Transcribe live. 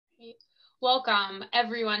Welcome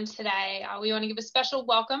everyone today. We want to give a special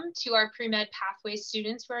welcome to our pre-med pathway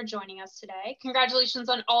students who are joining us today. Congratulations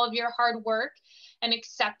on all of your hard work and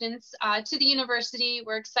acceptance to the university.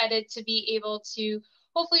 We're excited to be able to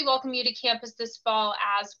hopefully welcome you to campus this fall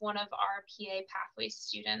as one of our PA pathway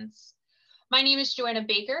students. My name is Joanna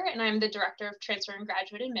Baker and I'm the Director of Transfer and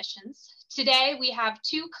Graduate Admissions. Today we have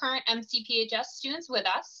two current MCPHS students with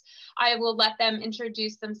us. I will let them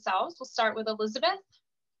introduce themselves. We'll start with Elizabeth.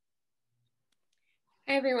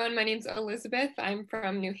 Hi everyone, my name's Elizabeth. I'm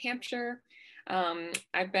from New Hampshire.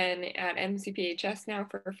 I've been at MCPHS now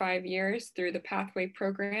for 5 years through the Pathway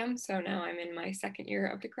program, so now I'm in my second year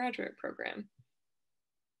of the graduate program.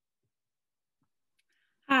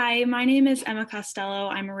 Hi, my name is Emma Costello.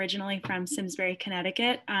 I'm originally from Simsbury,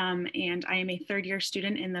 Connecticut, and I am a third-year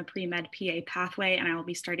student in the pre-med PA pathway, and I will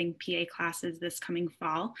be starting PA classes this coming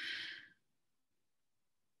fall.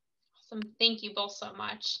 Awesome, thank you both so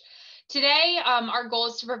much. Today, our goal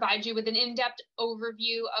is to provide you with an in-depth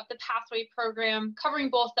overview of the pathway program, covering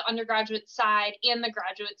both the undergraduate side and the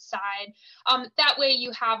graduate side. That way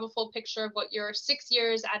you have a full picture of what your 6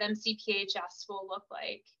 years at MCPHS will look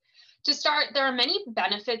like. To start, there are many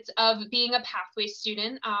benefits of being a pathway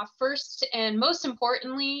student. First and most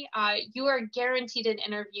importantly, you are guaranteed an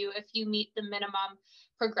interview if you meet the minimum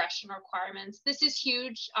progression requirements. This is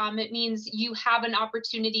huge. It means you have an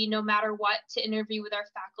opportunity no matter what to interview with our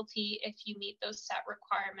faculty if you meet those set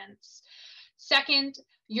requirements. Second,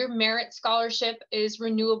 your merit scholarship is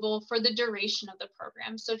renewable for the duration of the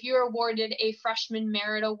program. So if you're awarded a freshman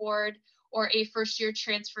merit award or a first-year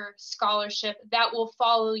transfer scholarship, that will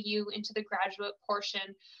follow you into the graduate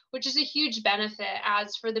portion, which is a huge benefit,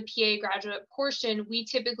 as for the PA graduate portion, we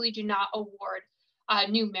typically do not award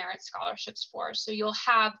new merit scholarships for. So you'll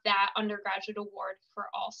have that undergraduate award for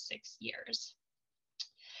all 6 years.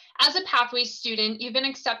 As a pathway student, you've been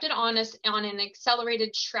accepted on an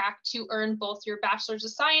accelerated track to earn both your Bachelor's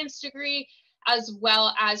of Science degree as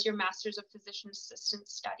well as your Master's of Physician Assistant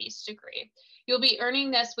Studies degree. You'll be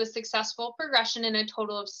earning this with successful progression in a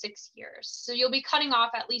total of 6 years. So you'll be cutting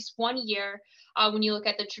off at least 1 year when you look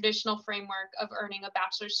at the traditional framework of earning a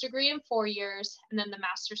bachelor's degree in 4 years and then the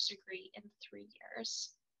master's degree in 3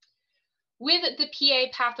 years. With the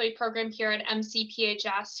PA pathway program here at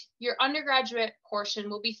MCPHS, your undergraduate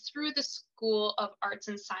portion will be through the School of Arts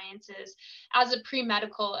and Sciences as a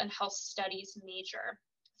pre-medical and health studies major.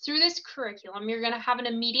 Through this curriculum, you're going to have an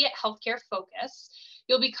immediate healthcare focus.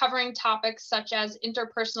 You'll be covering topics such as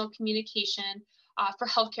interpersonal communication for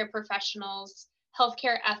healthcare professionals,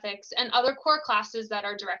 healthcare ethics, and other core classes that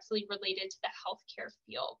are directly related to the healthcare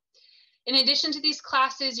field. In addition to these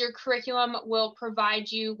classes, your curriculum will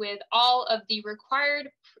provide you with all of the required,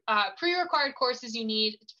 pre-required courses you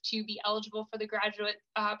need to be eligible for the graduate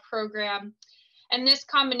program. And this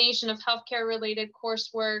combination of healthcare-related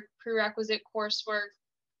coursework, prerequisite coursework,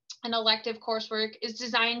 and elective coursework is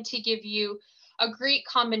designed to give you a great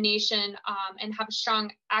combination and have a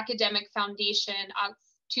strong academic foundation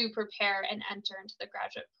to prepare and enter into the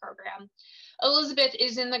graduate program. Elizabeth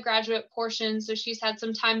is in the graduate portion, so she's had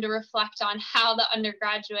some time to reflect on how the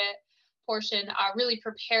undergraduate portion really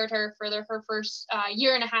prepared her for her first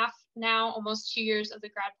year and a half now, almost 2 years of the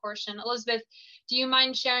grad portion. Elizabeth, do you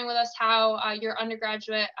mind sharing with us how your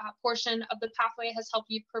undergraduate portion of the pathway has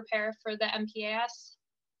helped you prepare for the MPAS?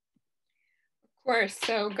 Of course.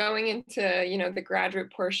 So going into, the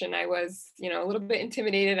graduate portion, I was, a little bit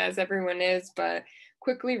intimidated, as everyone is, but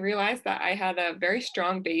quickly realized that I had a very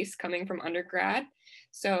strong base coming from undergrad.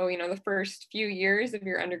 So, the first few years of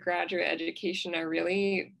your undergraduate education are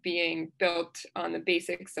really being built on the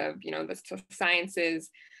basics of, the sciences,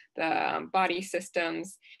 the body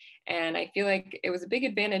systems. And I feel like it was a big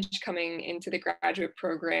advantage coming into the graduate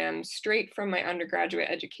program straight from my undergraduate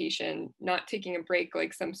education, not taking a break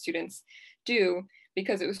like some students do,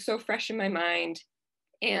 because it was so fresh in my mind.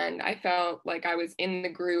 And I felt like I was in the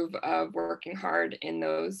groove of working hard in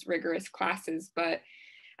those rigorous classes. But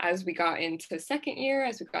as we got into second year,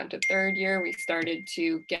 as we got into third year, we started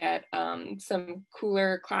to get some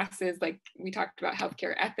cooler classes. Like we talked about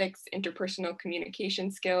healthcare ethics, interpersonal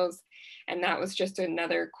communication skills. And that was just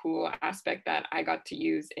another cool aspect that I got to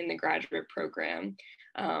use in the graduate program.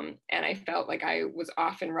 And I felt like I was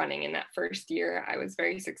off and running in that first year. I was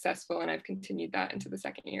very successful, and I've continued that into the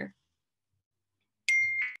second year.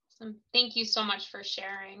 Awesome. Thank you so much for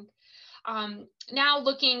sharing. Now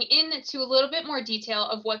looking into a little bit more detail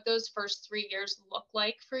of what those first 3 years look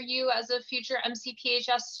like for you as a future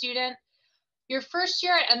MCPHS student. Your first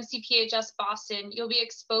year at MCPHS Boston, you'll be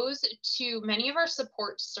exposed to many of our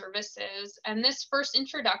support services, and this first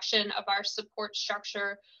introduction of our support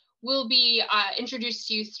structure will be introduced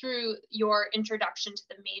to you through your introduction to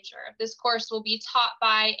the major. This course will be taught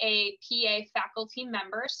by a PA faculty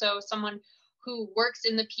member, so someone who works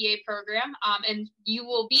in the PA program, and you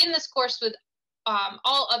will be in this course with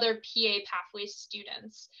all other PA pathway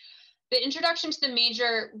students. The introduction to the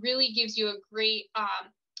major really gives you a great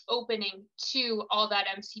opening to all that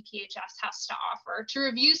MCPHS has to offer. To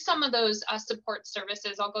review some of those support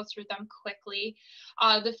services, I'll go through them quickly.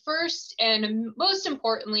 The first and most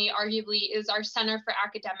importantly, arguably, is our Center for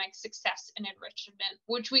Academic Success and Enrichment,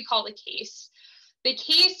 which we call the CASE. The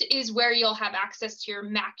CASE is where you'll have access to your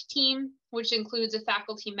MAC team, which includes a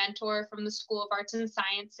faculty mentor from the School of Arts and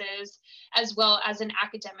Sciences, as well as an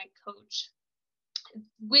academic coach.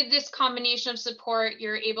 With this combination of support,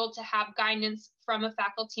 you're able to have guidance from a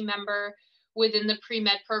faculty member within the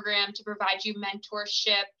pre-med program to provide you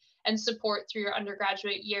mentorship and support through your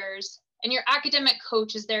undergraduate years. And your academic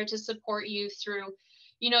coach is there to support you through,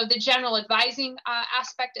 the general advising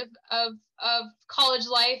aspect of college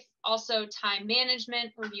life, also time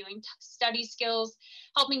management, reviewing study skills,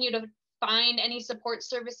 helping you to find any support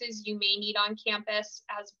services you may need on campus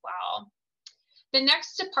as well. The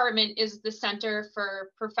next department is the Center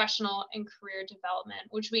for Professional and Career Development,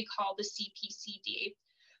 which we call the CPCD.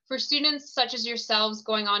 For students such as yourselves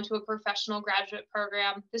going on to a professional graduate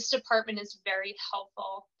program, this department is very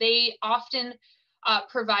helpful. They often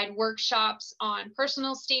provide workshops on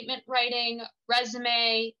personal statement writing,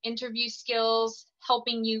 resume, interview skills,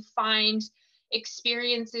 helping you find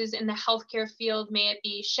experiences in the healthcare field, may it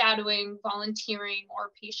be shadowing, volunteering,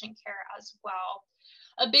 or patient care as well.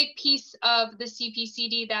 A big piece of the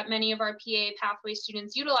CPCD that many of our PA pathway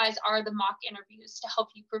students utilize are the mock interviews to help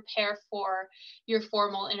you prepare for your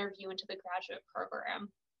formal interview into the graduate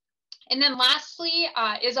program. And then lastly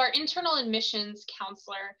is our internal admissions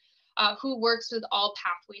counselor who works with all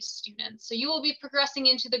pathway students. So you will be progressing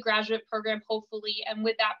into the graduate program, hopefully, and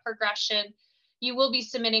with that progression, you will be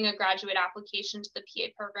submitting a graduate application to the PA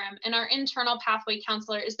program. And our internal pathway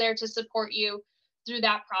counselor is there to support you through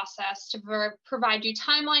that process, to provide you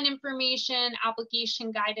timeline information,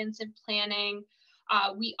 application guidance, and planning.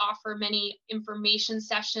 We offer many information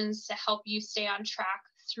sessions to help you stay on track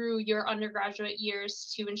through your undergraduate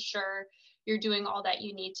years to ensure you're doing all that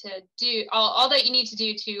you need to do, all that you need to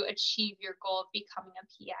do to achieve your goal of becoming a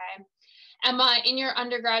PA. Emma, in your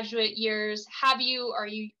undergraduate years, are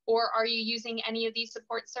you using any of these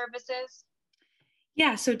support services?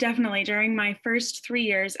 Yeah, so definitely during my first 3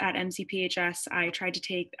 years at MCPHS, I tried to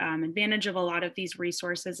take advantage of a lot of these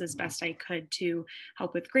resources as best I could to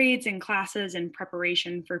help with grades and classes and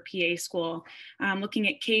preparation for PA school. Looking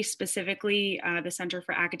at CASE specifically, the Center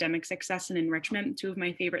for Academic Success and Enrichment, two of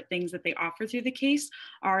my favorite things that they offer through the CASE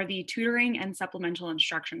are the tutoring and supplemental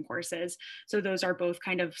instruction courses. So those are both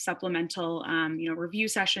kind of supplemental, review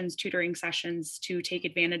sessions, tutoring sessions to take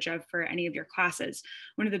advantage of for any of your classes.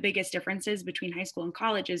 One of the biggest differences between high school and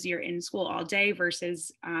college is you're in school all day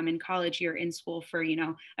versus in college you're in school for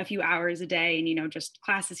a few hours a day and just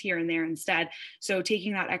classes here and there instead. So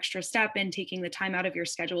taking that extra step and taking the time out of your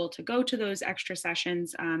schedule to go to those extra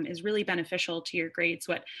sessions is really beneficial to your grades.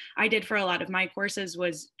 What I did for a lot of my courses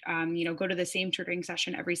was go to the same tutoring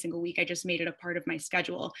session every single week. I just made it a part of my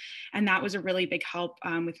schedule, and that was a really big help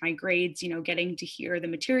with my grades. Getting to hear the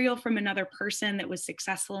material from another person that was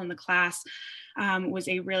successful in the class was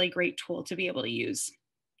a really great tool to be able to use.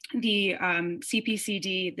 The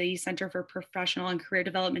CPCD, the Center for Professional and Career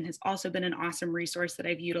Development, has also been an awesome resource that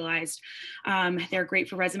I've utilized. They're great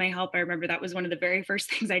for resume help. I remember that was one of the very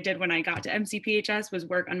first things I did when I got to MCPHS was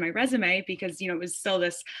work on my resume because, it was still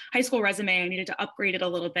this high school resume. I needed to upgrade it a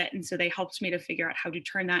little bit. And so they helped me to figure out how to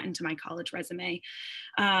turn that into my college resume.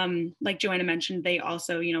 Like Joanna mentioned, they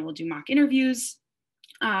also, will do mock interviews,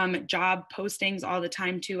 job postings all the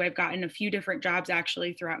time too. I've gotten a few different jobs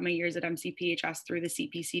actually throughout my years at MCPHS through the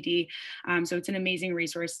CPCD. So it's an amazing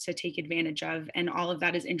resource to take advantage of. And all of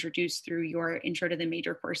that is introduced through your intro to the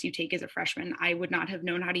major course you take as a freshman. I would not have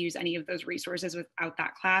known how to use any of those resources without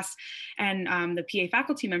that class. And the PA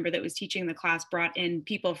faculty member that was teaching the class brought in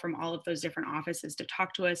people from all of those different offices to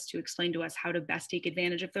talk to us, to explain to us how to best take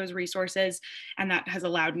advantage of those resources. And that has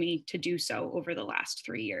allowed me to do so over the last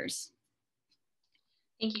 3 years.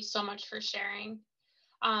 Thank you so much for sharing.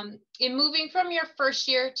 In moving from your first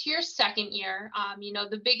year to your second year,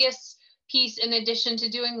 the biggest piece in addition to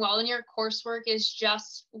doing well in your coursework is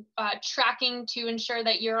just tracking to ensure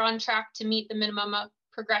that you're on track to meet the minimum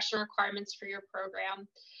progression requirements for your program.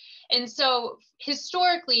 And so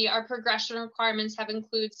historically, our progression requirements have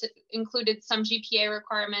included some GPA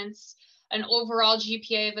requirements, an overall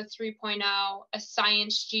GPA of a 3.0, a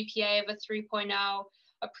science GPA of a 3.0,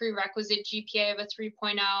 a prerequisite GPA of a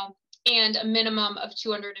 3.0, and a minimum of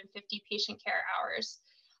 250 patient care hours.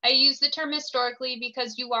 I use the term historically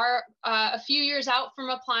because you are a few years out from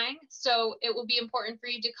applying, so it will be important for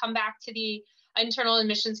you to come back to the internal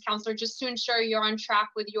admissions counselor just to ensure you're on track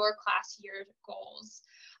with your class year goals.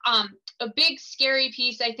 A big scary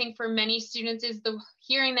piece, I think, for many students is the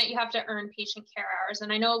hearing that you have to earn patient care hours.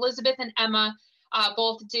 And I know Elizabeth and Emma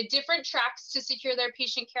both did different tracks to secure their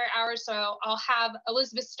patient care hours, so I'll have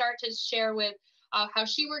Elizabeth start to share with how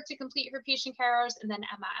she worked to complete her patient care hours, and then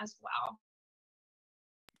Emma as well.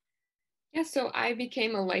 Yeah, so I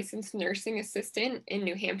became a licensed nursing assistant in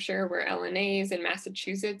New Hampshire, where LNAs, in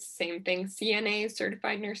Massachusetts, same thing, CNAs,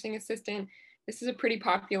 certified nursing assistant. This is a pretty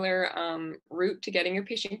popular route to getting your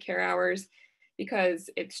patient care hours because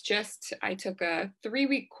I took a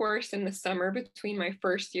 3-week course in the summer between my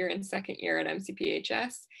first year and second year at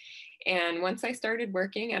MCPHS. And once I started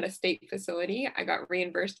working at a state facility, I got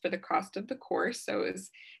reimbursed for the cost of the course. So it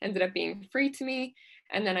ended up being free to me.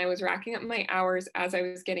 And then I was racking up my hours as I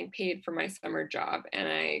was getting paid for my summer job. And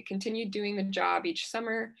I continued doing the job each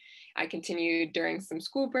summer. I continued during some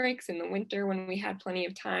school breaks in the winter when we had plenty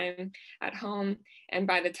of time at home. And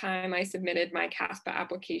by the time I submitted my CASPA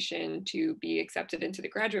application to be accepted into the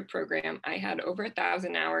graduate program, I had over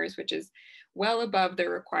 1,000 hours, which is well above the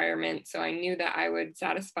requirement. So I knew that I would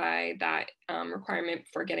satisfy that requirement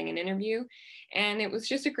for getting an interview. And it was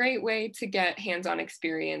just a great way to get hands-on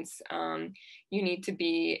experience. You need to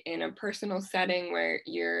be in a personal setting where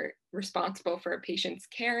you're responsible for a patient's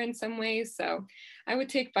care in some ways. So I would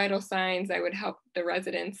take vital signs. I would help the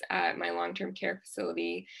residents at my long-term care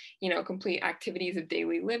facility, complete activities of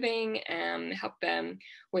daily living and help them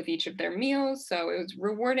with each of their meals. So it was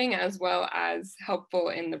rewarding as well as helpful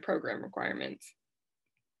in the program requirements.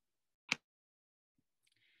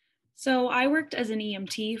 So I worked as an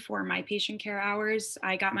EMT for my patient care hours.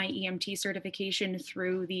 I got my EMT certification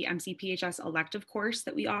through the MCPHS elective course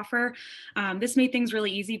that we offer. This made things really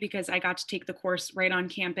easy because I got to take the course right on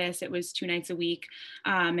campus. It was 2 nights a week.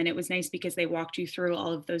 And it was nice because they walked you through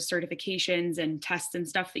all of those certifications and tests and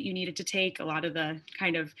stuff that you needed to take, a lot of the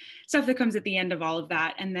kind of stuff that comes at the end of all of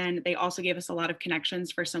that. And then they also gave us a lot of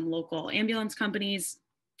connections for some local ambulance companies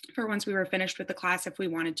for once we were finished with the class if we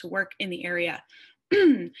wanted to work in the area.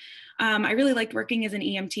 I really liked working as an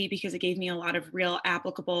EMT because it gave me a lot of real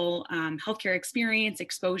applicable healthcare experience,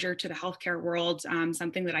 exposure to the healthcare world,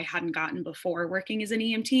 something that I hadn't gotten before working as an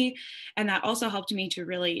EMT. And that also helped me to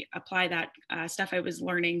really apply that stuff I was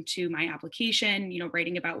learning to my application,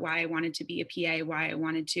 writing about why I wanted to be a PA, why I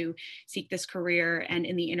wanted to seek this career, and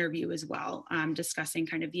in the interview as well, discussing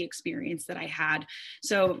kind of the experience that I had.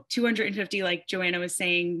 So 250, like Joanna was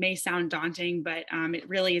saying, may sound daunting, but it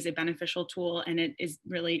really is a beneficial tool, and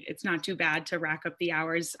it's not too bad to rack up the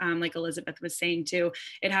hours. Like Elizabeth was saying too,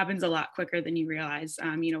 it happens a lot quicker than you realize,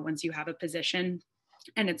 once you have a position,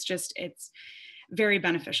 and it's very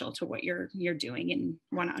beneficial to what you're doing and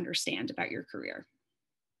want to understand about your career.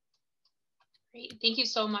 Great, thank you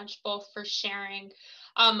so much both for sharing.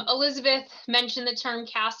 Elizabeth mentioned the term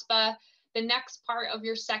CASPA. The next part of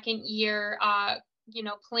your second year,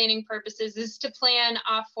 planning purposes is to plan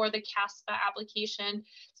for the CASPA application.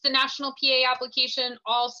 It's the national PA application.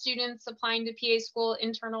 All students applying to PA school,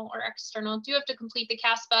 internal or external, do have to complete the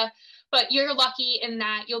CASPA, but you're lucky in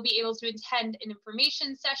that you'll be able to attend an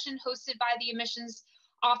information session hosted by the admissions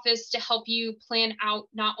office to help you plan out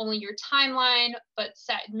not only your timeline, but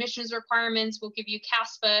set admissions requirements. We'll give you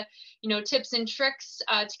CASPA, tips and tricks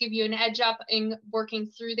to give you an edge up in working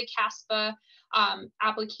through the CASPA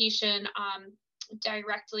application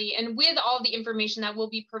directly. And with all the information that we'll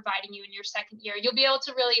be providing you in your second year, you'll be able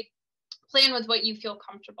to really plan with what you feel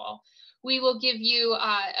comfortable. We will give you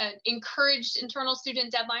an encouraged internal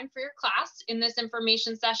student deadline for your class in this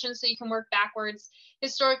information session so you can work backwards.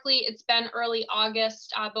 Historically, it's been early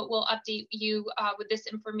August, but we'll update you with this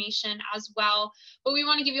information as well. But we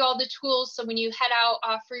want to give you all the tools so when you head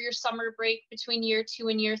out for your summer break between year 2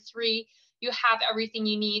 and year 3, you have everything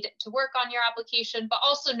you need to work on your application, but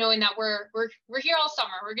also knowing that we're here all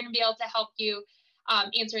summer. We're going to be able to help you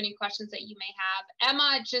answer any questions that you may have.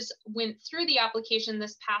 Emma just went through the application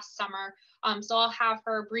this past summer, so I'll have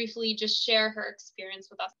her briefly just share her experience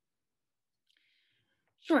with us.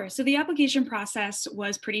 Sure. So the application process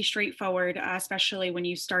was pretty straightforward, especially when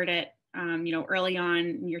you start it early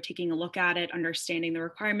on, you're taking a look at it, understanding the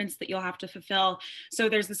requirements that you'll have to fulfill. So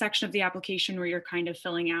there's the section of the application where you're kind of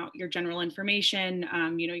filling out your general information,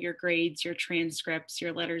 your grades, your transcripts,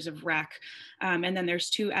 your letters of rec. And then there's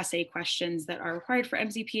 2 essay questions that are required for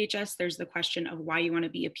MCPHS. There's the question of why you want to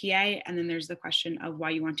be a PA, and then there's the question of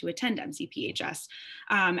why you want to attend MCPHS.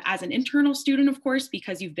 As an internal student, of course,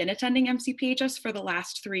 because you've been attending MCPHS for the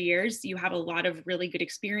last 3 years, you have a lot of really good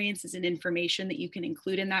experiences and information that you can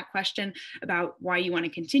include in that question about why you want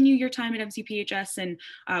to continue your time at MCPHS and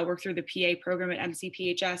work through the PA program at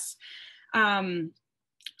MCPHS.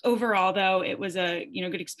 Overall, though, it was a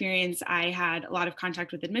good experience. I had a lot of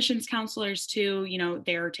contact with admissions counselors too,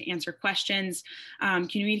 there to answer questions,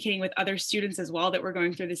 communicating with other students as well that were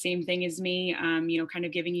going through the same thing as me, kind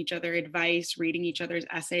of giving each other advice, reading each other's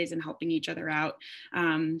essays and helping each other out.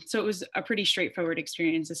 So it was a pretty straightforward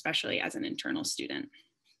experience, especially as an internal student.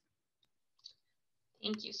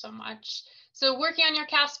 Thank you so much. So working on your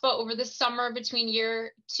CASPA over the summer between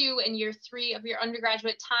year 2 and year 3 of your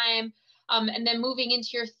undergraduate time, and then moving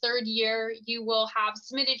into your 3rd year, you will have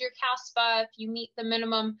submitted your CASPA. If you meet the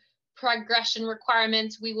minimum progression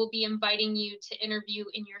requirements, we will be inviting you to interview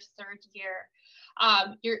in your 3rd year.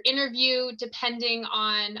 Your interview, depending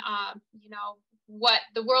on, what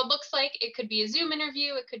the world looks like, it could be a Zoom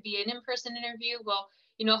interview, it could be an in-person interview. We'll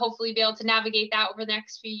hopefully be able to navigate that over the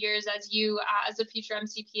next few years as you, as a future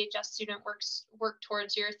MCPHS student, work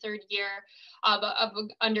towards your 3rd year of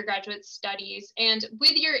undergraduate studies. And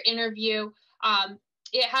with your interview,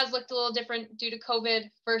 it has looked a little different due to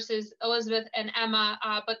COVID versus Elizabeth and Emma,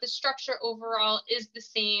 but the structure overall is the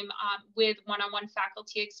same with one-on-one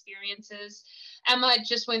faculty experiences. Emma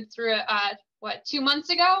just went through it, 2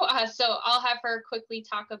 months ago? So I'll have her quickly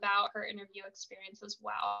talk about her interview experience as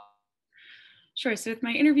well. Sure. So with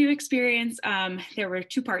my interview experience, there were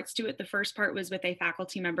 2 parts to it. The first part was with a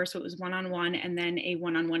faculty member, so it was one-on-one, and then a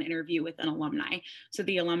one-on-one interview with an alumni. So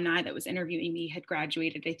the alumni that was interviewing me had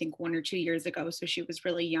graduated, I think, 1 or 2 years ago, so she was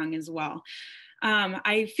really young as well.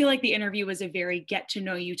 I feel like the interview was a very get to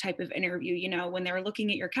know you type of interview. When they're looking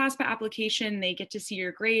at your CASPA application, they get to see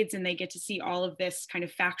your grades and they get to see all of this kind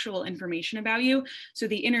of factual information about you. So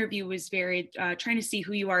the interview was very trying to see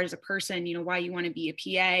who you are as a person, why you want to be a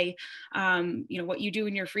PA, what you do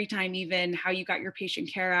in your free time, even how you got your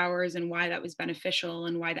patient care hours and why that was beneficial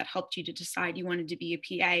and why that helped you to decide you wanted to be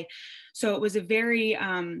a PA. So it was a very,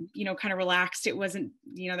 kind of relaxed. It wasn't,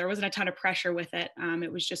 there wasn't a ton of pressure with it.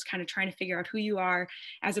 It was just kind of trying to figure out who you are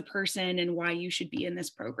as a person and why you should be in this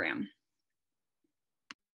program.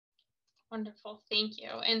 Wonderful, thank you.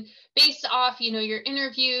 And based off, your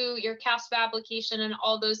interview, your CASPA application, and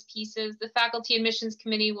all those pieces, the Faculty Admissions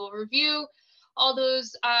Committee will review all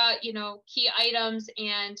those, key items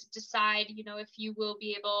and decide, if you will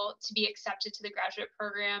be able to be accepted to the graduate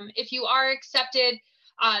program. If you are accepted,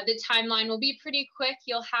 the timeline will be pretty quick.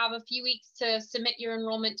 You'll have a few weeks to submit your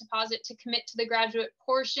enrollment deposit to commit to the graduate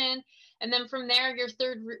portion. And then from there, your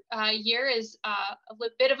 3rd year is a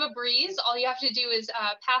bit of a breeze. All you have to do is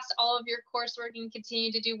pass all of your coursework and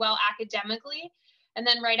continue to do well academically. And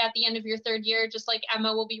then right at the end of your 3rd year, just like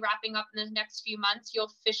Emma will be wrapping up in the next few months,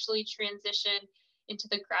 you'll officially transition into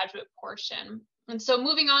the graduate portion. And so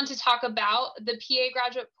moving on to talk about the PA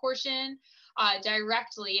graduate portion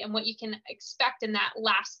directly and what you can expect in that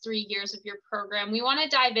last 3 years of your program, we want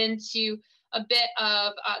to dive into a bit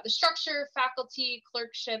of the structure, faculty,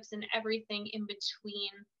 clerkships, and everything in between.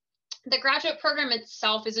 The graduate program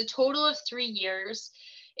itself is a total of 3 years.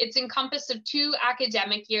 It's encompassed of 2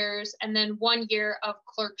 academic years and then 1 year of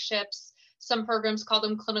clerkships. Some programs call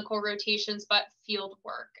them clinical rotations, but field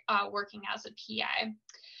work, working as a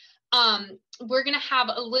PA. We're going to have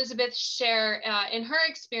Elizabeth share in her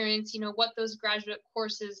experience, what those graduate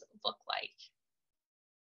courses look like.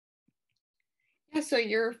 Yeah, so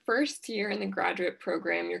your first year in the graduate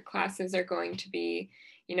program, your classes are going to be,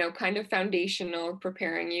 kind of foundational,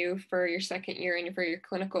 preparing you for your 2nd year and for your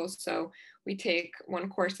clinicals. So we take one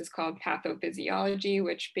course is called pathophysiology,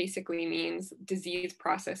 which basically means disease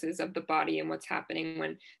processes of the body and what's happening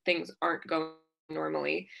when things aren't going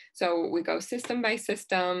normally. So we go system by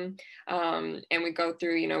system, and we go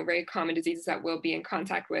through, very common diseases that we'll be in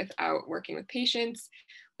contact with out working with patients.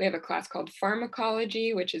 We have a class called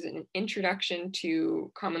pharmacology, which is an introduction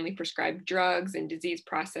to commonly prescribed drugs and disease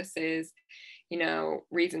processes,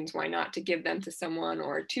 reasons why not to give them to someone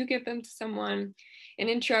or to give them to someone. An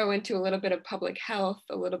intro into a little bit of public health,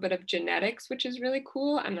 a little bit of genetics, which is really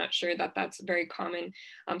cool. I'm not sure that that's a very common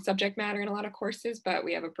subject matter in a lot of courses, but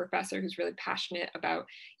we have a professor who's really passionate about,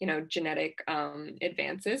 genetic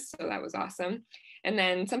advances. So that was awesome. And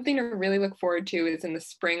then something to really look forward to is in the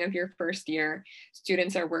spring of your first year,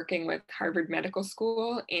 students are working with Harvard Medical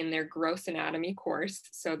School in their gross anatomy course.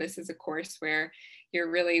 So this is a course where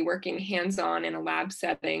you're really working hands-on in a lab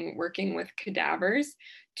setting, working with cadavers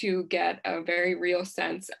to get a very real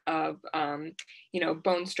sense of,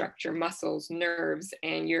 bone structure, muscles, nerves,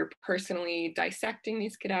 and you're personally dissecting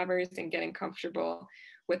these cadavers and getting comfortable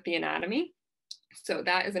with the anatomy. So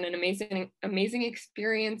that is an amazing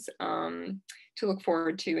experience to look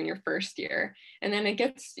forward to in your first year. And then it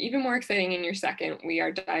gets even more exciting in your second. We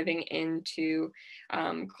are diving into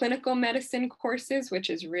clinical medicine courses, which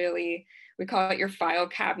is really, we call it your file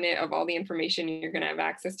cabinet of all the information you're going to have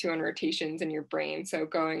access to on rotations in your brain. So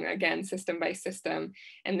going again, system by system,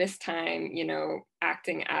 and this time,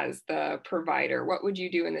 acting as the provider. What would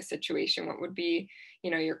you do in this situation? What would be,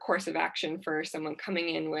 your course of action for someone coming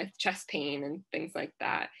in with chest pain and things like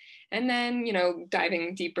that? And then,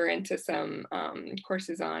 diving deeper into some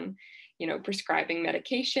courses on, prescribing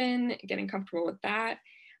medication, getting comfortable with that.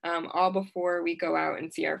 All before we go out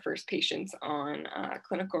and see our first patients on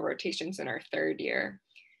clinical rotations in our third year.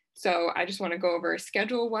 So I just want to go over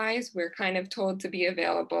schedule-wise. We're kind of told to be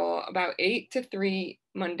available about 8 to 3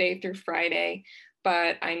 Monday through Friday,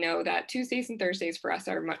 but I know that Tuesdays and Thursdays for us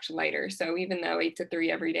are much lighter. So even though 8 to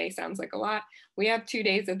 3 every day sounds like a lot, we have 2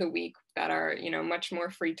 days of the week that are, much more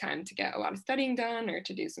free time to get a lot of studying done or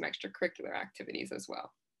to do some extracurricular activities as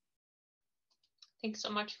well. Thanks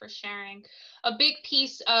so much for sharing. A big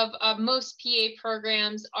piece of most PA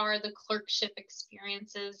programs are the clerkship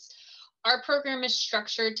experiences. Our program is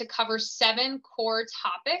structured to cover 7 core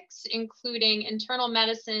topics, including internal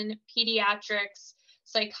medicine, pediatrics,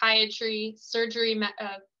 psychiatry, surgery,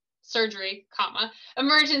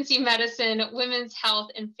 emergency medicine, women's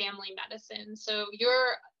health, and family medicine. So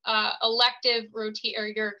your elective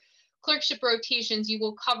your clerkship rotations, you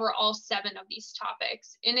will cover all 7 of these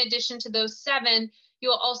topics. In addition to those 7,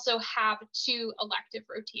 you'll also have 2 elective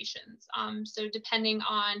rotations. So depending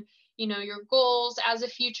on your goals as a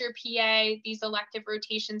future PA, these elective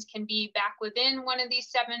rotations can be back within one of these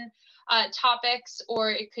 7 topics, or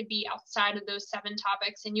it could be outside of those 7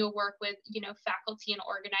 topics, and you'll work with faculty in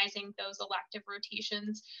organizing those elective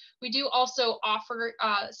rotations. We do also offer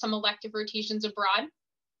some elective rotations abroad.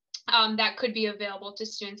 That could be available to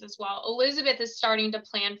students as well. Elizabeth is starting to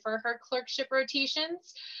plan for her clerkship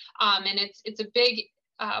rotations, and it's a big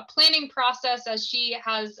planning process, as she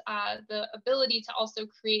has the ability to also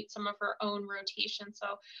create some of her own rotations.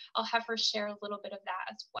 So I'll have her share a little bit of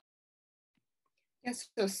that as well. Yes,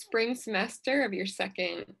 so spring semester of your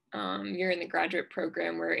second year in the graduate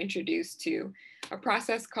program, we're introduced to a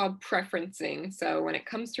process called preferencing. So when it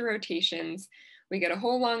comes to rotations, we get a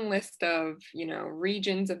whole long list of,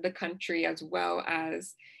 regions of the country, as well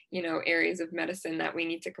as, areas of medicine that we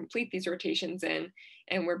need to complete these rotations in.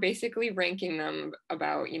 And we're basically ranking them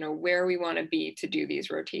about, where we want to be to do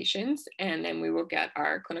these rotations. And then we will get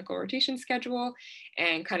our clinical rotation schedule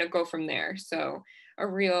and kind of go from there. So a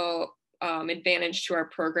real advantage to our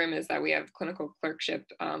program is that we have clinical clerkship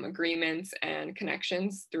agreements and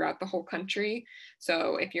connections throughout the whole country.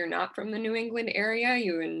 So if you're not from the New England area,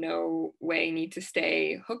 you in no way need to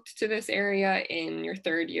stay hooked to this area in your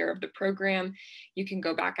third year of the program. You can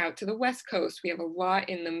go back out to the West Coast. We have a lot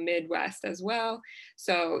in the Midwest as well.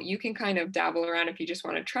 So you can kind of dabble around if you just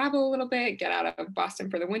want to travel a little bit, get out of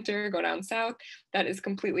Boston for the winter, go down south. That is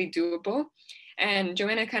completely doable. And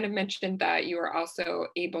Joanna kind of mentioned that you are also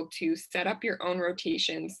able to set up your own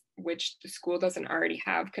rotations, which the school doesn't already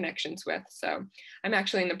have connections with. So I'm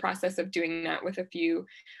actually in the process of doing that with a few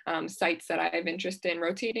sites that I have interest in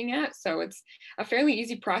rotating at. So it's a fairly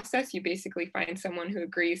easy process. You basically find someone who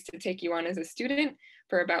agrees to take you on as a student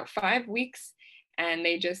for about 5 weeks, and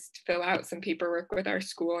they just fill out some paperwork with our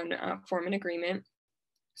school and form an agreement.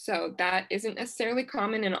 So that isn't necessarily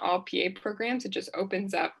common in all PA programs. It just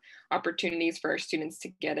opens up opportunities for our students to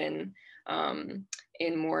get in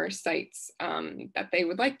more sites that they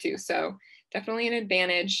would like to. So definitely an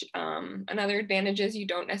advantage. Another advantage is you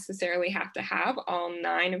don't necessarily have to have all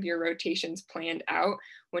 9 of your rotations planned out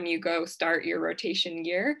when you go start your rotation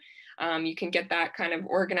year. You can get that kind of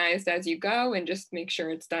organized as you go and just make sure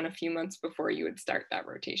it's done a few months before you would start that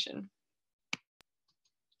rotation.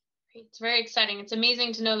 It's very exciting. It's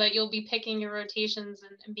amazing to know that you'll be picking your rotations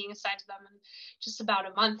and being assigned to them in just about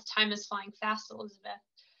a month. Time is flying fast, Elizabeth.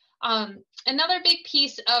 Another big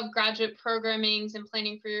piece of graduate programming and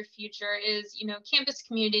planning for your future is, campus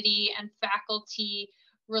community and faculty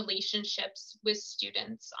relationships with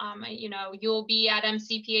students. You know, you'll be at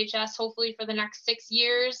MCPHS hopefully for the next 6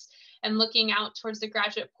 years, and looking out towards the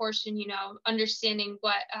graduate portion, you know, understanding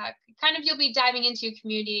what kind of you'll be diving into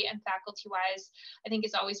community and faculty wise, I think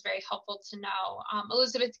is always very helpful to know.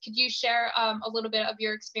 Elizabeth, could you share a little bit of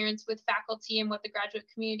your experience with faculty and what the graduate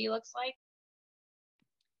community looks like?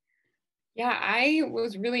 Yeah, I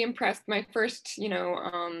was really impressed. My first,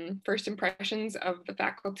 first impressions of the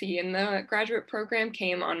faculty in the graduate program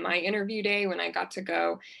came on my interview day when I got to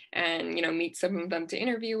go and, meet some of them to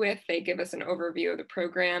interview with. They give us an overview of the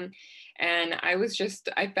program. And I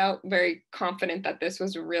felt very confident that this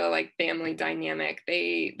was a real like family dynamic.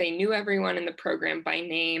 They knew everyone in the program by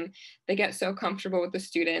name. They get so comfortable with the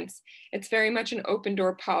students. It's very much an open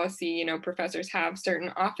door policy. Professors have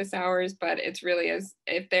certain office hours, but it's really as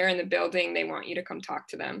if they're in the building, they want you to come talk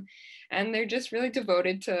to them. And they're just really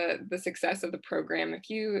devoted to the success of the program.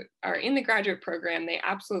 If you are in the graduate program, they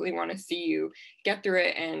absolutely want to see you get through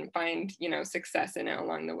it and find, success in it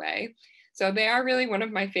along the way. So they are really one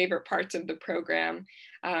of my favorite parts of the program.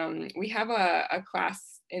 We have a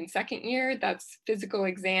class in second year that's physical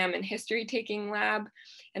exam and history taking lab.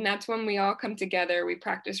 And that's when we all come together. We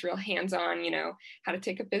practice real hands-on, how to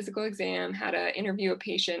take a physical exam, how to interview a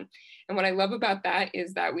patient. And what I love about that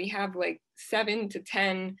is that we have like 7 to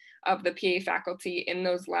 10 of the PA faculty in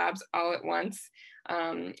those labs all at once.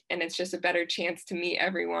 And it's just a better chance to meet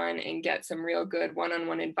everyone and get some real good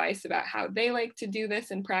one-on-one advice about how they like to do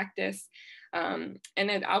this in practice.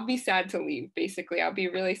 I'll be sad to leave, basically. I'll be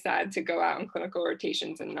really sad to go out on clinical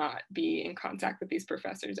rotations and not be in contact with these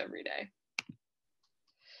professors every day.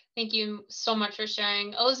 Thank you so much for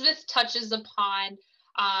sharing. Elizabeth touches upon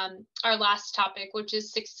our last topic, which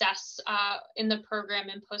is success in the program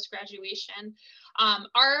and post-graduation.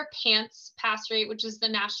 Our PANCE pass rate, which is the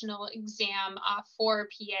national exam for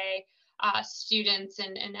PA students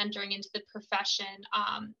and entering into the profession,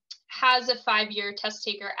 has a 5-year test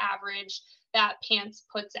taker average that PANCE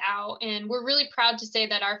puts out. And we're really proud to say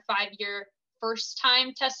that our 5-year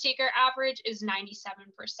first-time test taker average is 97%.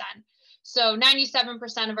 So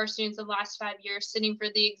 97% of our students in the last 5 years sitting for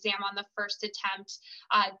the exam on the first attempt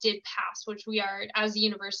did pass, which we are, as a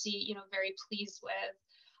university, very pleased with.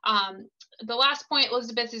 The last point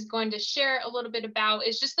Elizabeth is going to share a little bit about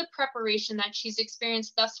is just the preparation that she's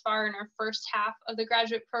experienced thus far in her first half of the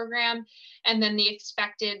graduate program, and then the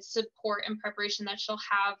expected support and preparation that she'll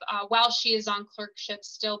have while she is on clerkship,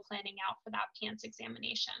 still planning out for that PANCE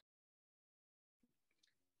examination.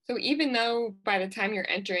 So even though by the time you're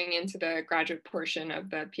entering into the graduate portion of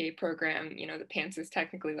the PA program, the PANCE is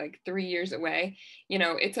technically like 3 years away,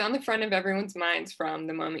 it's on the front of everyone's minds from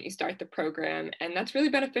the moment you start the program. And that's really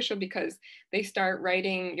beneficial because they start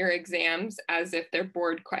writing your exams as if they're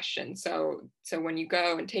board questions. So when you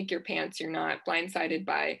go and take your PANCE, you're not blindsided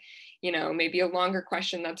by maybe a longer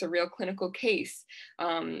question that's a real clinical case.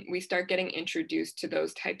 We start getting introduced to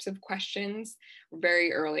those types of questions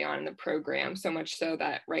very early on in the program, so much so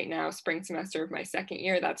that right now, spring semester of my second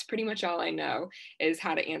year, that's pretty much all I know is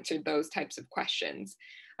how to answer those types of questions.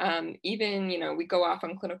 We go off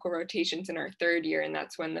on clinical rotations in our third year, and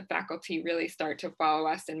that's when the faculty really start to follow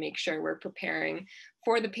us and make sure we're preparing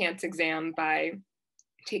for the PANCE exam by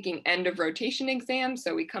taking end of rotation exams.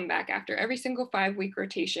 So we come back after every single 5-week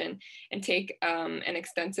rotation and take an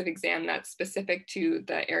extensive exam that's specific to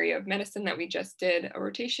the area of medicine that we just did a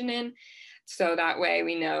rotation in. So that way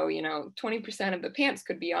we know, 20% of the PANCE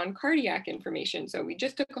could be on cardiac information. So we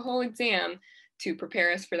just took a whole exam to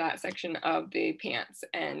prepare us for that section of the PANCE.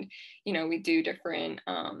 And, we do different,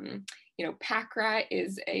 PACRAT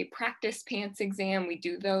is a practice PANCE exam. We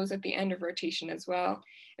do those at the end of rotation as well.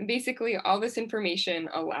 And basically all this information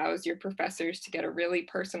allows your professors to get a really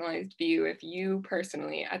personalized view if you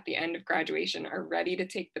personally at the end of graduation are ready to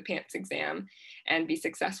take the PANCE exam and be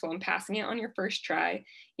successful in passing it on your first try,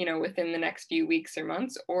 within the next few weeks or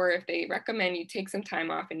months, or if they recommend you take some time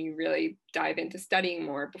off and you really dive into studying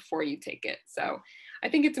more before you take it. So I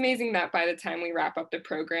think it's amazing that by the time we wrap up the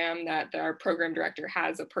program, that our program director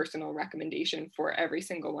has a personal recommendation for every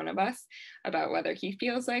single one of us about whether he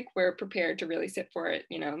feels like we're prepared to really sit for it,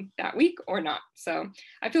 that week or not. So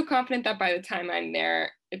I feel confident that by the time I'm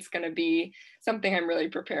there, it's going to be something I'm really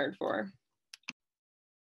prepared for.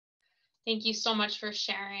 Thank you so much for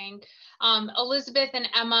sharing. Elizabeth and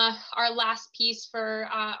Emma, our last piece for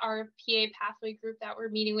our PA pathway group that we're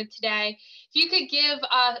meeting with today. If you could give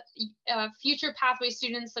future pathway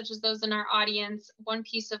students, such as those in our audience, one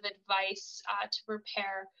piece of advice to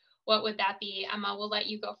prepare, what would that be? Emma, we'll let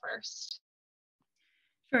you go first.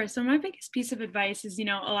 Sure. So my biggest piece of advice is, a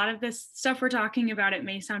lot of this stuff we're talking about, it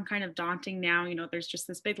may sound kind of daunting now. There's just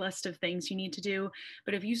this big list of things you need to do.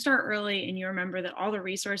 But if you start early and you remember that all the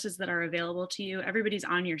resources that are available to you, everybody's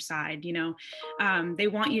on your side, they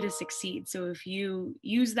want you to succeed. So if you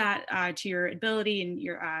use that to your ability and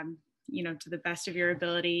your, to the best of your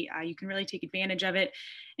ability, you can really take advantage of it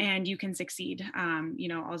and you can succeed.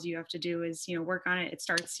 All you have to do is, work on it. It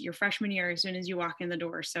starts your freshman year as soon as you walk in the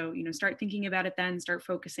door. So, start thinking about it then, start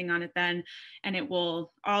focusing on it then, and it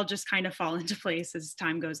will all just kind of fall into place as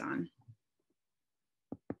time goes on.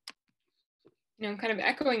 Kind of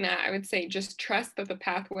echoing that, I would say just trust that the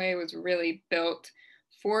pathway was really built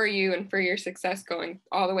for you and for your success going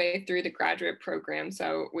all the way through the graduate program.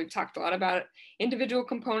 So we've talked a lot about individual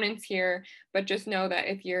components here, but just know that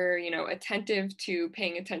if you're, attentive to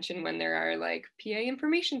paying attention when there are like PA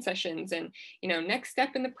information sessions and, next step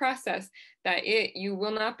in the process, that you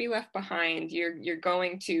will not be left behind. You're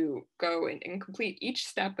going to go and complete each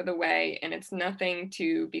step of the way, and it's nothing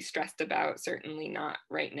to be stressed about, certainly not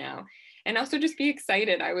right now. And also just be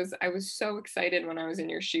excited. I was so excited when I was in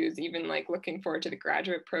your shoes, even like looking forward to the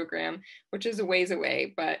graduate program, which is a ways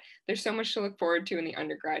away, but there's so much to look forward to in the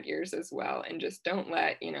undergrad years as well. And just don't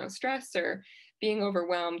let, stress or being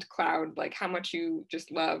overwhelmed cloud like how much you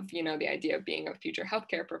just love, the idea of being a future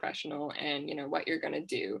healthcare professional and, what you're going to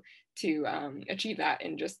do to achieve that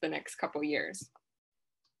in just the next couple years.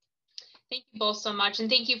 Thank you both so much.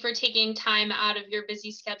 And thank you for taking time out of your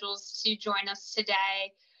busy schedules to join us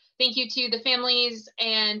today. Thank you to the families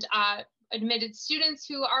and admitted students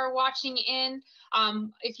who are watching in.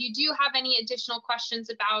 If you do have any additional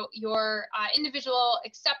questions about your individual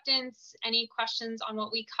acceptance, any questions on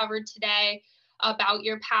what we covered today about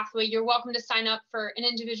your pathway, you're welcome to sign up for an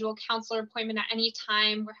individual counselor appointment at any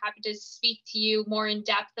time. We're happy to speak to you more in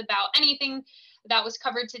depth about anything that was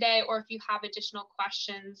covered today, or if you have additional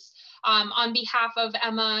questions. On behalf of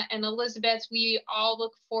Emma and Elizabeth, we all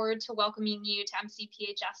look forward to welcoming you to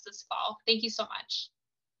MCPHS this fall. Thank you so much.